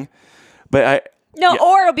confirming. But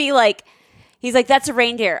or it'll be like, He's like, that's a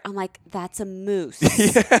reindeer. I'm like, that's a moose.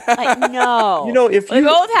 Like, no. If we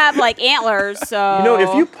both have like antlers, so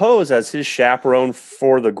if you pose as his chaperone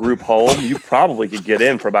for the group home, you probably could get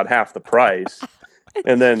in for about half the price.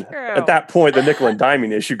 And then at that point, the nickel and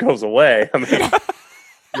diming issue goes away. I mean,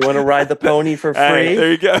 you want to ride the pony for free? Hey,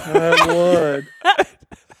 there you go. I would.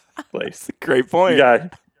 That's a great point.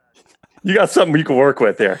 You got something you can work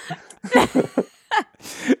with there.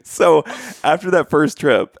 So after that first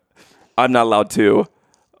trip, I'm not allowed to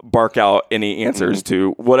bark out any answers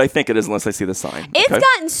to what I think it is unless I see the sign. It's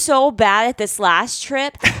gotten so bad at this last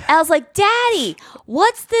trip. I was like, Daddy,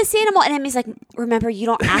 what's this animal? And Emmy's like, remember, you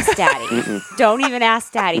don't ask Daddy. Don't even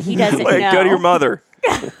ask Daddy. He doesn't know. Go to your mother.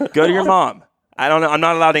 Go to your mom. I don't know. I'm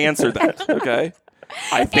not allowed to answer that. Okay.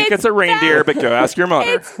 I think it's a reindeer, but go ask your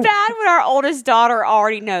mother. It's bad when our oldest daughter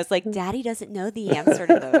already knows. Like, Daddy doesn't know the answer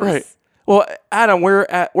to those. Right. Well, Adam, we're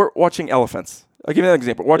watching elephants. I'll give you an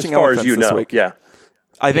example. Watching as far elephants as you this know. week. Yeah.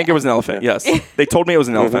 I think it was an elephant. Yes. They told me it was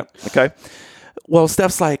an elephant. Okay. Well,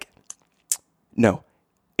 Steph's like, no.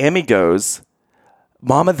 Emmy goes,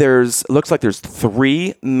 Mama, looks like there's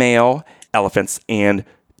 3 male elephants and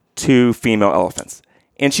 2 female elephants.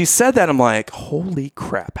 And she said that. I'm like, holy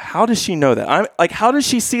crap. How does she know that? I'm like, how does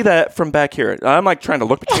she see that from back here? I'm like trying to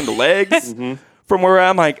look between the legs from where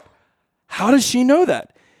I'm like, how does she know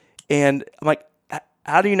that? And I'm like,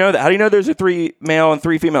 how do you know that? How do you know there's a 3 male and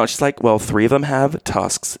 3 female? She's like, well, 3 of them have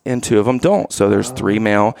tusks and 2 of them don't. So there's 3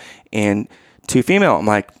 male and 2 female. I'm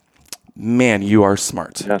like, man, you are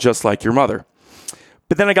smart, just like your mother.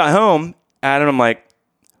 But then I got home, Adam, I'm like,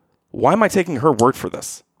 why am I taking her word for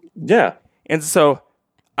this? Yeah. And so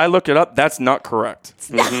I looked it up. That's not correct.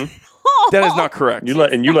 That is not correct. You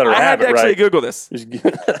let her I had have to it, actually right? Google this.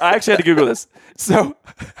 I actually had to Google this. So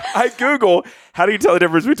I Google, how do you tell the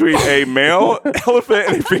difference between a male elephant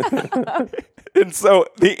and a female? And so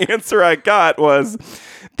the answer I got was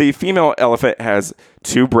the female elephant has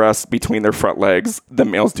 2 breasts between their front legs. The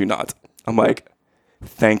males do not. I'm like,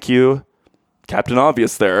 thank you, Captain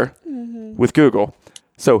Obvious there with Google.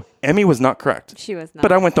 So Emmy was not correct. She was not.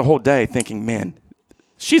 But I went the whole day thinking, man,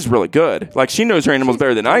 she's really good. Like, she knows her animals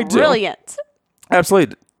better than I do. Brilliant.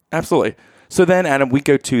 Absolutely. So then, Adam, we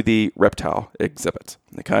go to the reptile exhibit.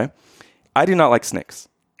 Okay. I do not like snakes.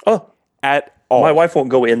 Oh. At all. My wife won't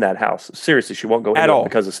go in that house. Seriously, she won't go in At all.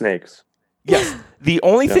 because of snakes. Yes. The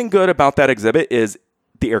only thing good about that exhibit is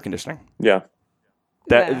the air conditioning. Yeah.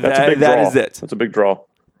 That's a big draw. That is it. That's a big draw.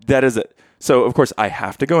 That is it. So, of course, I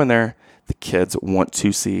have to go in there. The kids want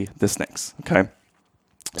to see the snakes. Okay.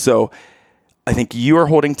 So I think you are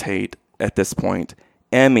holding Tate at this point.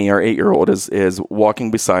 Emmy, our 8-year-old, is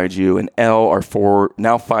walking beside you, and Elle, our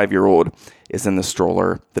 5-year-old, is in the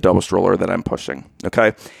stroller, the double stroller that I'm pushing.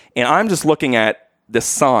 Okay. And I'm just looking at the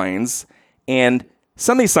signs, and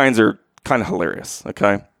some of these signs are kind of hilarious.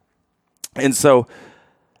 Okay. And so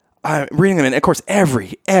I'm reading them, and of course,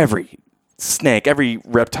 every snake, every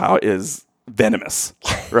reptile is venomous,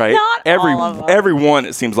 right? Not all of them. Every one,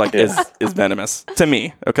 it seems like, is venomous to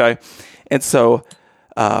me. Okay. And so,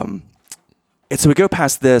 we go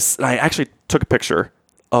past this, and I actually took a picture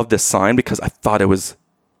of this sign because I thought it was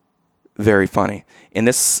very funny. And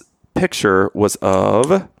this picture was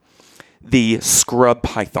of the scrub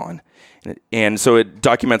python. And so it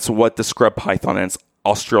documents what the scrub python is.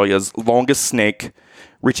 Australia's longest snake,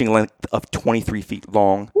 reaching a length of 23 feet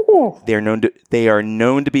long. Ooh. They are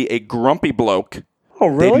known to be a grumpy bloke. Oh,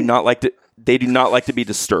 really? They do not like to be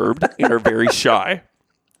disturbed and are very shy.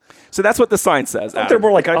 So that's what the sign says. They're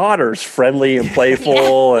more like otters, friendly and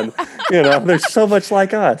playful, and they're so much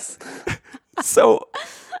like us. So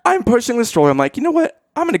I'm pushing the stroller. I'm like, you know what?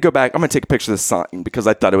 I'm going to go back. I'm going to take a picture of this sign because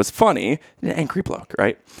I thought it was funny. An angry bloke,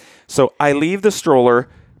 right? So I leave the stroller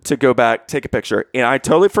to go back, take a picture, and I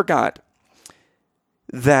totally forgot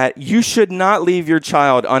that you should not leave your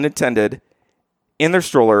child unattended in their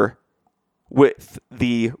stroller with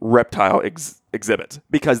the reptile exhibit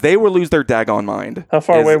because they will lose their daggone mind. How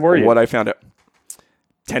far away were you? What I found out,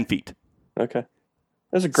 10 feet. Okay,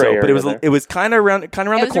 there's a gray area. But it was kind of around the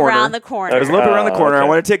corner. It was around the corner. It was a little bit around the corner. Okay. I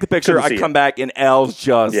want to take the picture. I come back and Elle's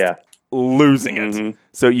just losing it. Mm-hmm.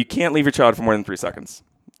 So you can't leave your child for more than 3 seconds.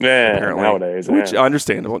 Yeah, apparently, nowadays, which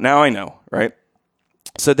understandable. Now I know, right?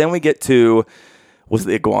 So then we get to was it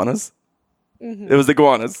the iguanas? Mm-hmm. It was the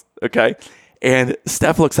iguanas. Okay, and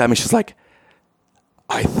Steph looks at me. She's like,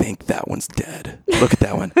 I think that one's dead. Look at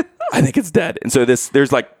that one. I think it's dead. And so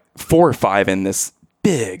there's like 4 or 5 in this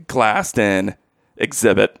big glassed-in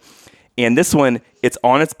exhibit. And this one, it's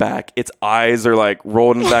on its back. Its eyes are like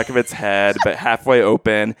rolled in the back of its head, but halfway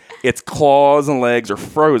open. Its claws and legs are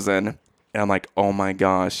frozen. And I'm like, oh my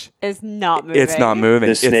gosh. It's not moving. It's not moving.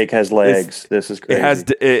 This snake has legs. This is crazy.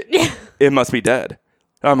 It must be dead.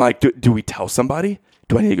 And I'm like, do we tell somebody?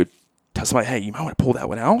 Do I need to go tell somebody, hey, you might want to pull that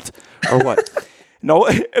one out? Or what? and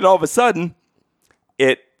all of a sudden,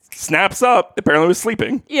 it snaps up. Apparently it was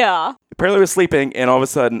sleeping. Yeah. Apparently it was sleeping. And all of a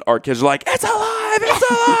sudden, our kids are like, it's alive!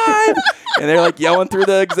 It's alive! And they're like yelling through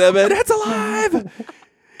the exhibit, it's alive!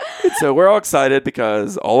 And so we're all excited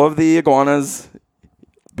because all of the iguanas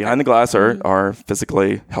behind the glass are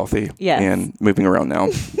physically healthy and moving around now,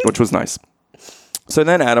 which was nice. So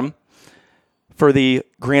then, Adam, for the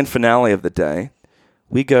grand finale of the day,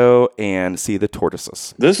 we go and see the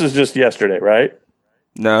tortoises. This is just yesterday, right?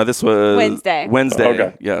 No, this was Wednesday.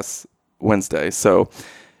 Okay. Yes, Wednesday. So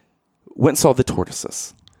went and saw the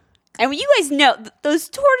tortoises. And you guys know, those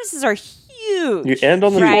tortoises are huge. You end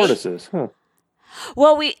on the tortoises. Huh.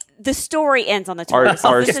 Well, the story ends on the tortoises.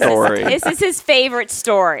 Our story. This is his favorite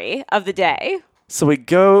story of the day. So we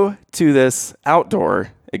go to this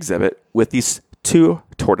outdoor exhibit with these 2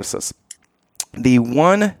 tortoises. The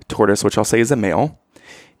one tortoise, which I'll say is a male,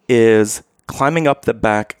 is climbing up the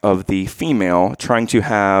back of the female, trying to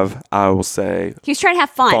have, I will say... He was trying to have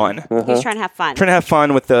fun. Uh-huh. He was trying to have fun. Trying to have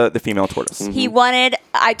fun with the female tortoise. Mm-hmm.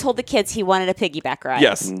 I told the kids he wanted a piggyback ride.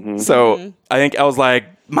 Yes. Mm-hmm. So I think I was like,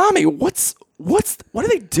 Mommy, what are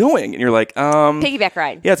they doing? And you're like, piggyback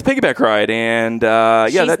ride. Yeah, it's a piggyback ride. And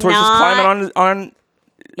that tortoise is climbing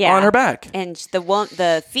on her back. And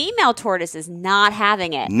the female tortoise is not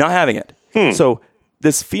having it. Not having it. So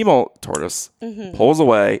this female tortoise pulls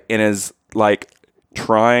away and is like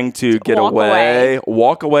trying to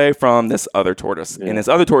walk away from this other tortoise. Yeah. And this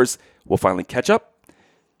other tortoise will finally catch up,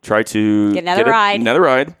 try to get another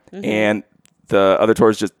ride. And the other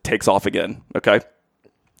tortoise just takes off again. Okay.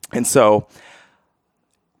 And so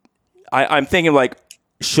I'm thinking, like,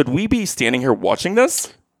 should we be standing here watching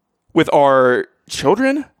this with our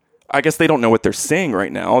children? I guess they don't know what they're seeing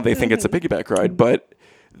right now. They think it's a piggyback ride, but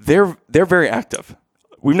they're very active.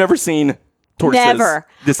 We've never seen tortoises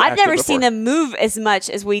this active I've never before. seen them move as much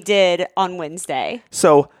as we did on Wednesday.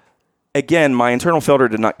 So, again, my internal filter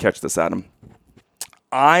did not catch this, Adam.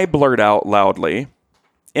 I blurt out loudly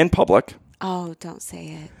in public. Oh, don't say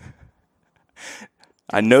it.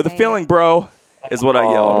 I know the feeling, bro, is what I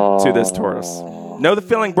yelled to this tortoise. Know the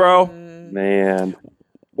feeling, bro. Man.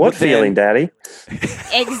 What feeling, Daddy?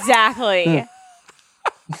 Exactly.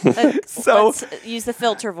 So let's use the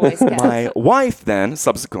filter voice, Kev. My wife then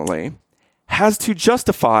subsequently has to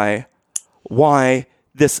justify why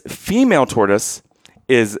this female tortoise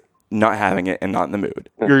is not having it and not in the mood.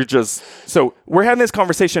 So we're having this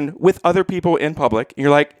conversation with other people in public. And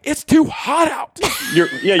you're like, it's too hot out. You're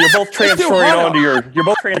both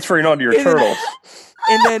transferring onto your turtles.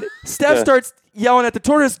 And then Steph starts yelling at the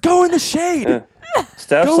tortoise, go in the shade.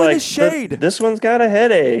 Steph's go like, in the shade. This one's got a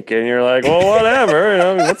headache. And you're like, well,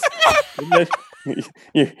 whatever.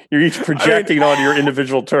 You're each projecting onto your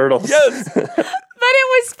individual turtles. Yes. But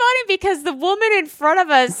it was funny because the woman in front of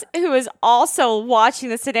us, who was also watching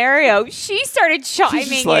the scenario, she started chiming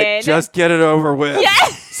She's like, in. just get it over with.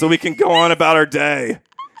 Yes. So we can go on about our day,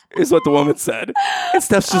 is what the woman said. And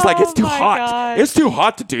Steph's just like, it's too hot. God. It's too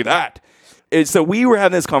hot to do that. And so we were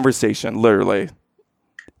having this conversation, literally,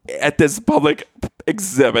 at this public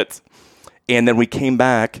exhibit. And then we came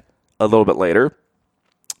back a little bit later.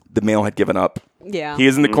 The male had given up. Yeah. He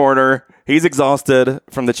is in the corner. He's exhausted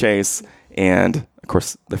from the chase. And, of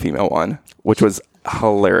course, the female won, which was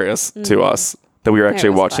hilarious to us that we were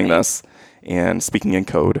actually watching this and speaking in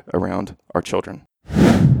code around our children.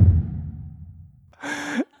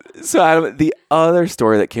 So, Adam, the other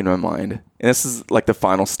story that came to my mind, and this is like the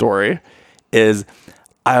final story, is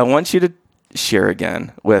I want you to share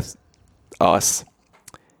again with us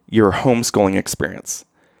your homeschooling experience.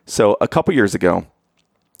 So, a couple years ago,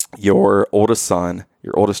 your oldest son,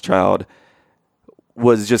 your oldest child,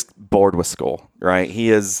 was just bored with school, right? He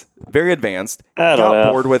is very advanced. I don't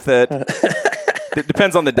know. Bored with it. It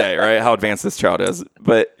depends on the day, right? How advanced this child is.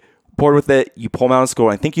 But bored with it. You pull him out of school.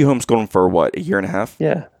 I think you homeschooled him for what, a year and a half?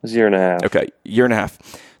 Yeah, it was a year and a half. Okay, year and a half.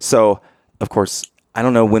 So, of course, I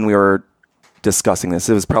don't know when we were discussing this.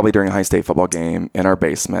 It was probably during a high state football game in our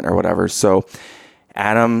basement or whatever. So,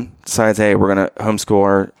 Adam decides, hey, we're going to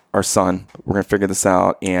homeschool our son. We're going to figure this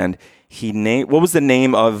out. And he named, what was the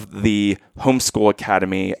name of the homeschool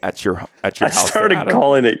academy at your house? I started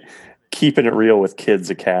calling it Keeping It Real with Kids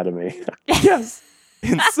Academy. Yes.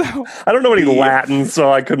 And so I don't know any Latin,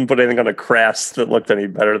 so I couldn't put anything on a crest that looked any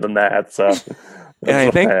better than that. So, and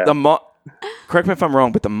I think correct me if I'm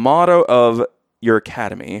wrong, but the motto of your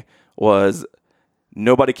academy was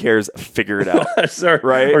nobody cares. Figure it out.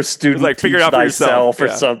 Right? Or student like, figure it out for yourself or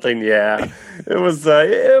something. Yeah. It was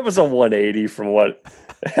a 180 from what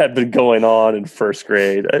had been going on in first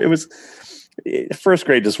grade. First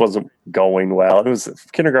grade just wasn't going well.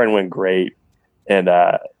 Kindergarten went great. And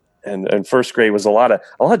first grade was a lot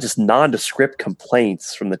of just nondescript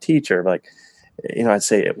complaints from the teacher. Like, I'd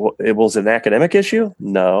say, it was an academic issue?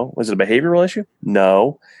 No. Was it a behavioral issue?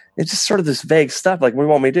 No. It's just sort of this vague stuff. Like, what do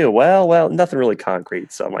you want me to do? Well, nothing really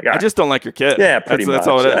concrete. So I'm like, I just don't like your kid. Yeah, pretty much. That's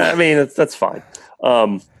all it is. I mean, that's fine.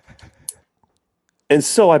 And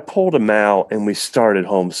so I pulled him out and we started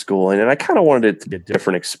homeschooling, and I kind of wanted it to be a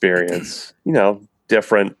different experience,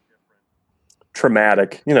 different,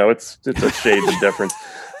 traumatic, it's a shade of difference.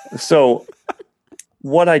 So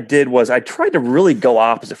what I did was I tried to really go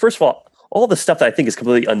opposite. First of all the stuff that I think is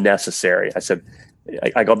completely unnecessary. I said,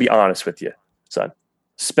 I gotta be honest with you, son.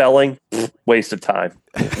 Spelling, waste of time.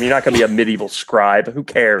 You're not going to be a medieval scribe. Who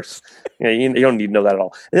cares? You don't need to know that at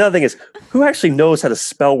all. And the other thing is, who actually knows how to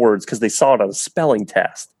spell words because they saw it on a spelling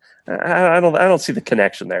test? I don't see the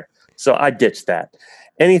connection there. So I ditched that.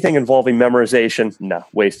 Anything involving memorization, no,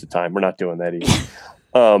 waste of time. We're not doing that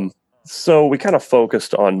either. So we kind of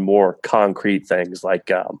focused on more concrete things,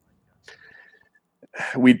 like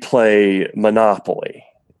we'd play Monopoly.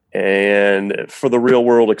 And for the real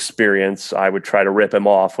world experience, I would try to rip him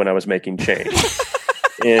off when I was making change.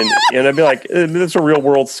 and I'd be like, it's a real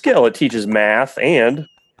world skill. It teaches math and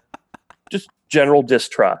just general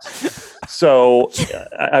distrust. So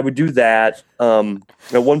I would do that.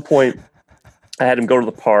 At one point, I had him go to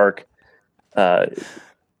the park.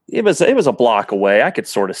 It was a block away. I could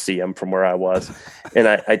sort of see him from where I was. And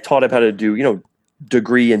I taught him how to do,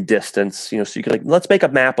 degree and distance, so you can, like, let's make a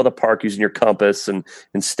map of the park using your compass and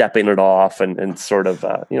stepping it off and sort of,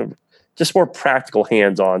 just more practical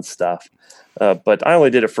hands-on stuff. But I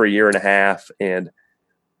only did it for 1.5 years. And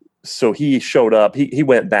so he showed up, he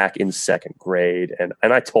went back in second grade. And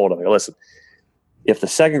I told him, listen, if the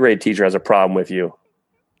second grade teacher has a problem with you,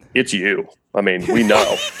 it's you. I mean, we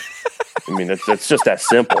know. I mean, it's just that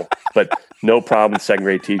simple, but no problem with second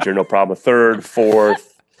grade teacher, no problem with third,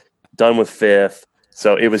 fourth, done with fifth.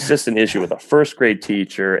 So it was just an issue with a first grade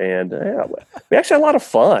teacher, and we actually had a lot of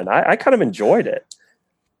fun. I kind of enjoyed it.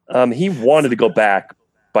 He wanted to go back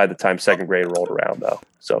by the time second grade rolled around, though.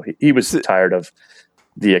 So he was tired of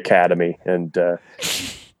the academy, and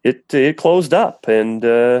it closed up. And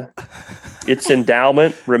its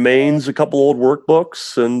endowment remains a couple old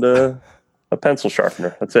workbooks and a pencil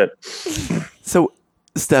sharpener. That's it. So,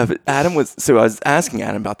 Steph, I was asking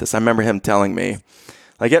Adam about this. I remember him telling me,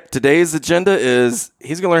 like, yep, today's agenda is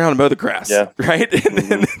he's going to learn how to mow the grass, right? And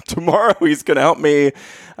then tomorrow he's going to help me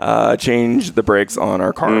change the brakes on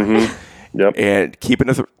our car. Mm-hmm. Yep. And keeping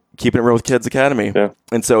it real with Kids Academy. Yeah.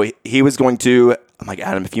 And so he was going to, I'm like,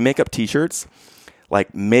 Adam, if you make up T-shirts,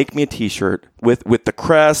 like, make me a T-shirt with the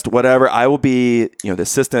crest, whatever. I will be, the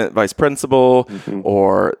assistant vice principal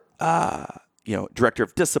or, director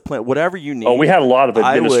of discipline, whatever you need. Oh, we had a lot of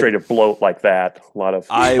administrative bloat like that. A lot of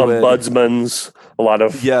ombudsmans, a lot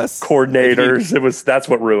of coordinators. That's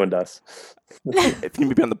what ruined us. If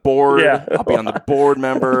you be on the board, I'll be on the board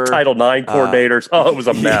member. Title IX coordinators. It was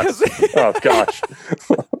a mess. Oh, gosh.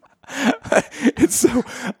 And so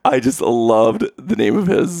I just loved the name of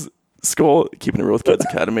his school, Keeping It Real with Kids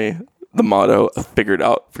Academy. The motto, figure it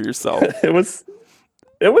out for yourself. It was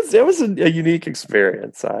a unique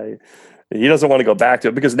experience. He doesn't want to go back to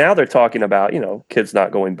it because now they're talking about, kids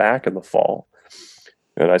not going back in the fall.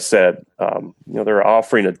 And I said, they're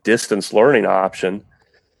offering a distance learning option,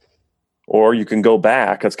 or you can go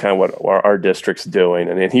back. That's kind of what our district's doing.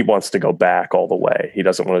 And he wants to go back all the way. He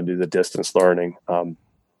doesn't want to do the distance learning.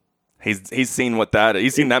 He's seen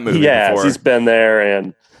he's seen that movie before. He's been there,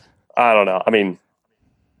 and I don't know. I mean,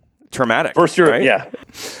 traumatic. First year, right? Yeah.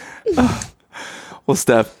 Well,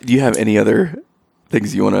 Steph, do you have any other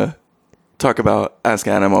things you want to talk about? Ask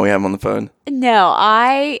Adam while we have him on the phone. No,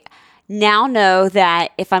 I now know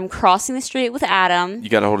that if I'm crossing the street with Adam, you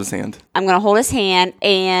got to hold his hand. I'm going to hold his hand,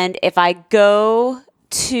 and if I go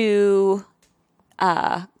to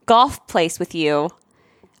a golf place with you,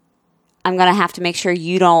 I'm going to have to make sure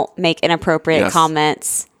you don't make inappropriate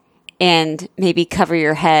comments and maybe cover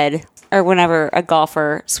your head or whenever a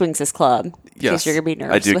golfer swings his club. Yes, you're going to be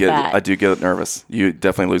nervous I do get nervous. You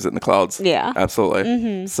definitely lose it in the clouds. Yeah. Absolutely.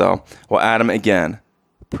 Mm-hmm. So, well, Adam, again,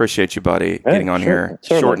 appreciate you, buddy, getting on here.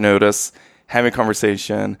 Short notice, having a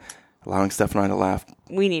conversation, allowing Steph and I to laugh.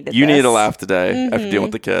 We needed You needed to laugh today after dealing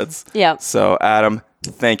with the kids. Yeah. So, Adam,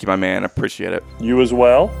 thank you, my man. I appreciate it. You as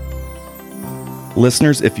well.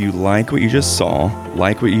 Listeners, if you like what you just saw,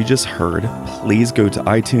 like what you just heard, please go to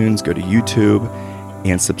iTunes, go to YouTube,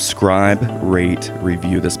 and subscribe, rate,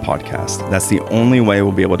 review this podcast. That's the only way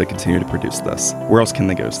we'll be able to continue to produce this. Where else can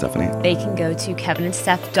they go, Stephanie? They can go to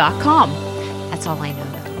kevinandsteph.com. That's all I know.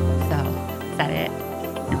 So, is that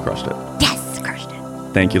it? You crushed it. Yes, crushed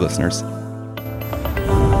it. Thank you, listeners.